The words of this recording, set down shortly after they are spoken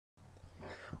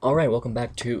Alright, welcome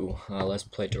back to Let's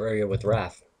Play Terraria with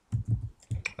Raph.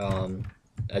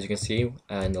 As you can see,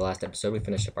 in the last episode we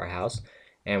finished up our house,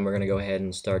 and we're going to go ahead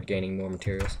and start gaining more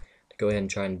materials to go ahead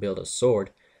and try and build a sword.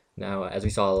 Now, as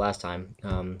we saw last time,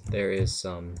 there is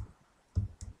some,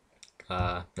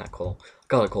 not coal, I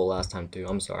called it coal last time too,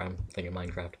 I'm sorry, I'm thinking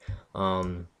Minecraft.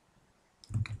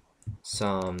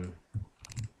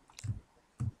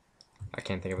 I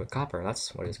can't think of it, copper,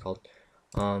 that's what it's called.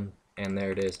 And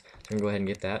there it is. So we're gonna go ahead and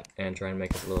get that and try and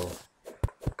make this little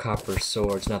copper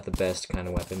sword. It's not the best kind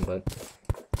of weapon, but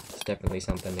it's definitely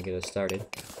something to get us started.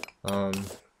 We're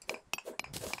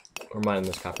mining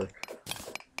this copper.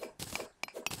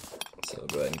 So we'll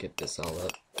go ahead and get this all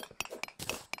up.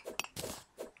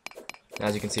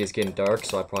 As you can see, it's getting dark,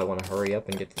 so I probably want to hurry up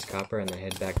and get this copper and then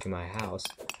head back to my house.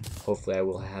 Hopefully I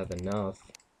will have enough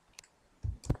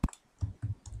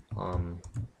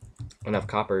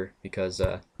copper, because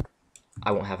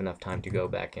I won't have enough time to go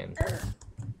back and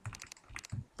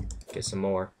get some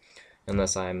more,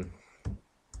 unless I'm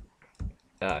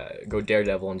go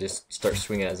daredevil and just start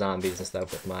swinging at zombies and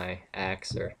stuff with my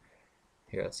axe. Or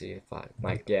here, let's see if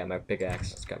my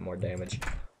pickaxe has got more damage.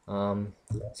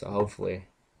 So hopefully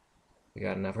we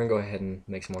got enough. We're gonna go ahead and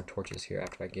make some more torches here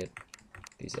after I get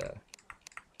these.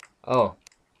 Oh,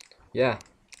 yeah,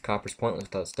 copper's pointless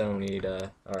without stone. We need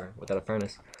or without a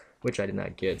furnace, which I did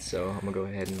not get. So I'm gonna go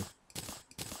ahead and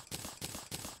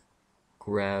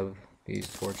grab these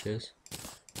torches.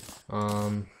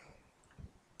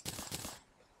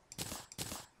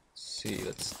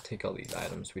 Let's take all these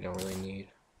items we don't really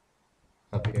need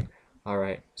up here.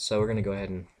 Alright, so we're gonna go ahead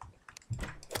and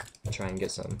try and get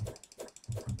some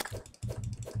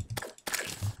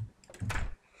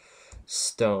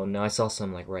stone. Now I saw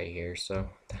some like right here, so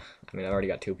I mean I already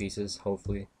got 2 pieces.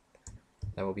 Hopefully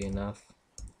that will be enough.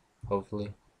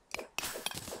 Hopefully.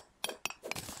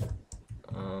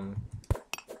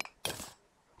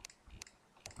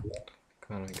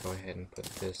 I'm gonna go ahead and put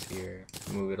this here,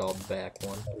 move it all back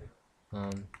one.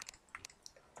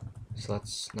 So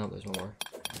no, there's one more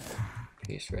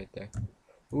piece right there.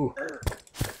 Ooh,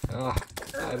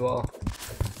 eyeball.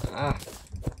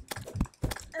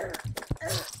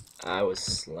 I was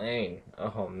slain.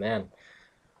 Oh man,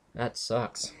 that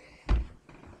sucks.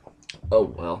 Oh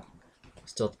well.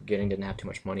 Still at the beginning, didn't have too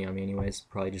much money on me anyways.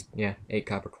 Probably just, yeah, 8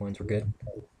 copper coins were good.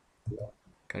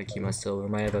 Gotta keep my silver.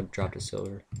 Might have dropped a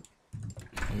silver.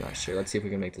 I'm not sure. Let's see if we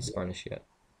can make this furnace yet.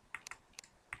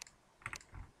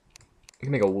 We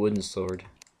can make a wooden sword.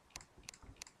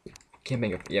 We can't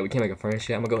make a furnace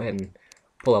yet. I'm gonna go ahead and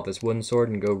pull out this wooden sword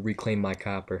and go reclaim my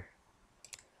copper.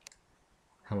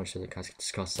 How much does it cost? It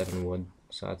just costs 7 wood.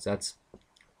 So that's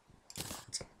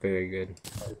very good,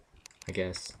 I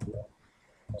guess.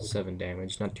 7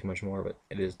 damage, not too much more, but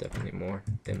it is definitely more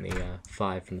than the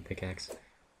 5 from the pickaxe.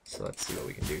 So let's see what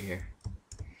we can do here.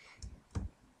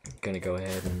 Gonna go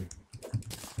ahead and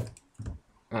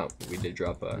we did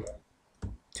drop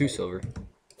 2 silver.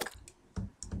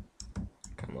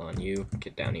 Come on, you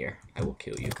get down here. I will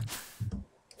kill you.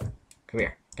 Come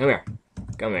here. Come here.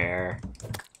 Come here.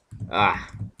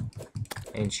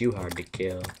 Ain't you hard to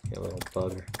kill, you little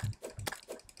bugger.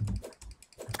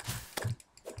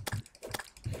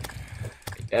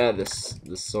 Yeah, this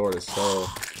sword is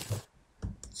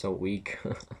so weak.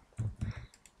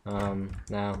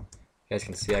 Now you guys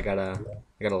can see I got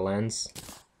a lens,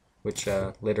 which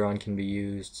later on can be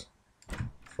used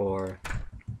for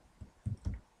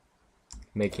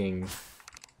making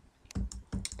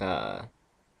boss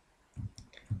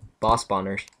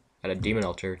spawners at a demon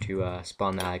altar to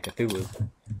spawn the Eye of Cthulhu.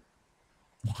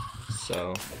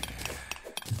 So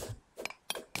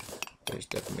there's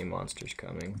definitely monsters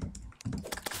coming.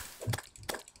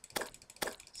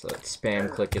 So let's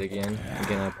spam click it again.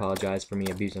 Again, I apologize for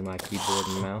me abusing my keyboard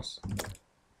and mouse.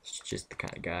 It's just the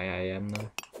kind of guy I am,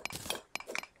 though.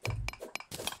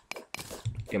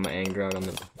 Get my anger out on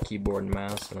the keyboard and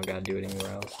mouse, and I don't gotta do it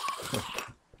anywhere else.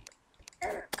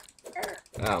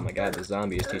 Oh my god, the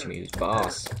zombie is teaching me who's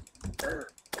boss.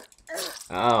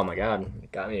 Oh my god,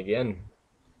 it got me again.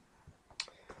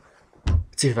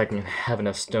 Let's see if I can have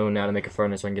enough stone now to make a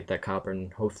furnace so I can get that copper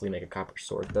and hopefully make a copper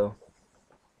sword, though.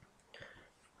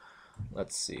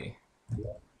 Let's see.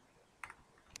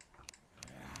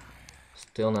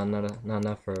 Still not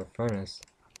enough for a furnace.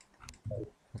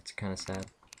 That's kind of sad.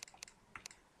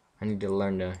 I need to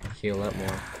learn to heal up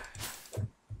more.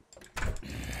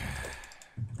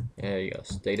 There you go.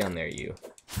 Stay down there, you.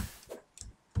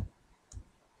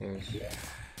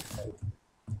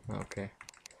 Okay.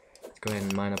 Let's go ahead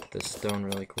and mine up this stone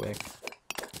really quick.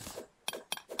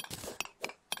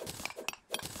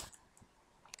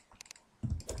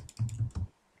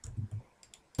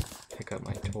 back up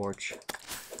my torch.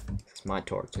 It's my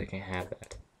torch, so you can't have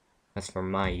that. That's for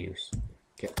my use.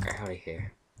 Get out of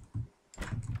here.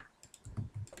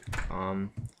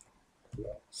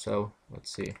 So,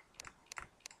 let's see.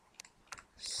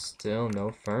 Still no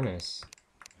furnace.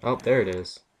 Oh, there it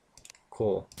is.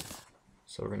 Cool.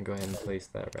 So we're gonna go ahead and place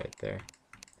that right there.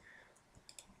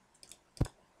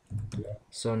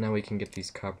 So now we can get these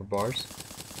copper bars.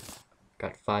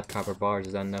 Got 5 copper bars.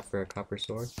 Is that enough for a copper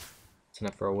sword? It's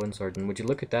enough for a wooden sword. And would you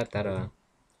look at that? That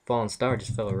fallen star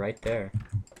just fell right there.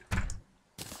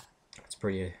 It's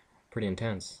pretty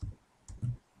intense.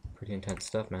 Pretty intense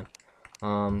stuff, man.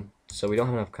 So we don't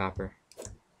have enough copper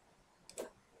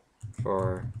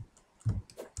for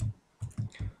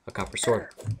a copper sword,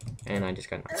 and I just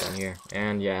got knocked down here.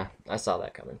 And yeah, I saw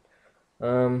that coming.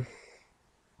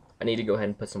 I need to go ahead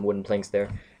and put some wooden planks there.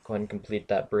 Go ahead and complete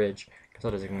that bridge, because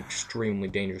that is an extremely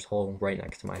dangerous hole right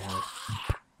next to my house.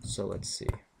 So let's see.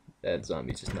 That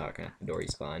zombie's just knocking at the door.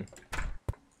 He's fine.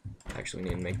 Actually, we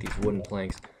need to make these wooden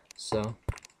planks. So,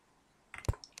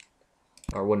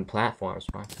 or wooden platforms.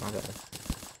 My bad.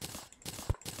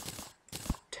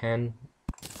 10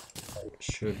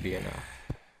 should be enough.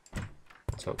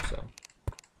 Let's hope so.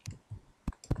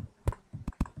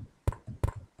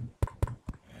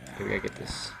 Okay, we gotta get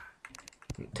this.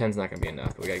 10's not gonna be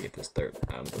enough, but we gotta get this dirt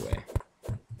out of the way.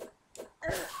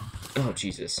 Oh,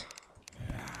 Jesus.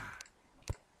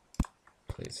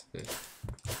 Place this.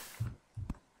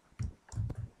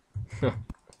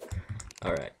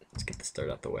 Alright, let's get this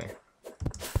dirt out the way.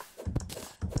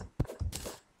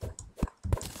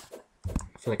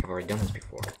 I feel like I've already done this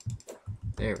before.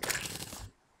 There we go.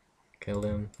 Kill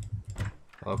him.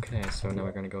 Okay, so now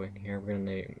we're gonna go in here. We're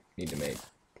gonna need to make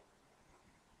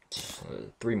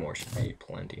 3 more should be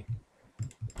plenty.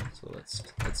 So let's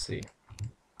see.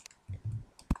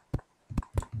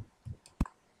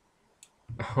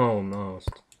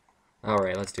 Almost.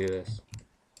 Alright, let's do this.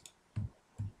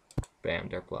 Bam,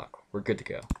 dirt block. We're good to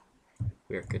go.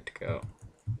 We are good to go.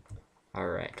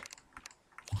 Alright.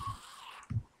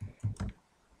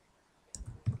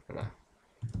 Gonna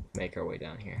make our way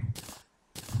down here.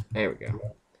 There we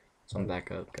go. So I'm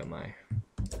back up, got my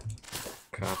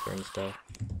copper and stuff.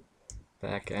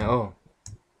 Back, oh!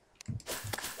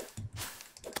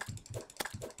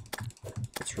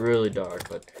 It's really dark,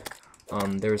 but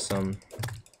there's some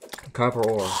copper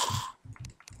ore.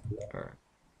 Or,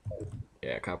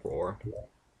 yeah, copper ore.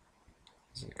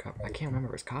 Is it copper? I can't remember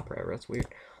if it's copper ever, that's weird.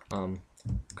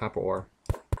 Copper ore,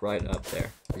 right up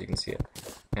there, as you can see it.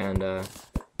 And,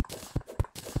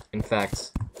 in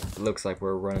fact, it looks like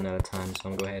we're running out of time, so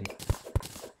I'm gonna go ahead and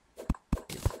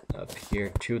get up here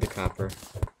to the copper.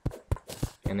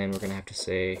 And then we're gonna have to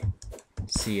say,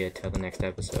 see ya till the next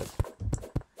episode.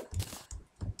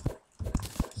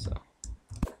 So.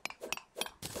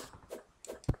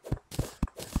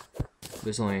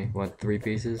 There's only, what, 3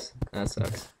 pieces? That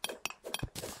sucks.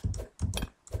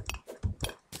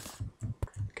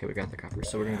 Okay, we got the copper,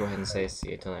 so we're gonna go ahead and say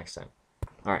see ya till next time.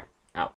 Alright.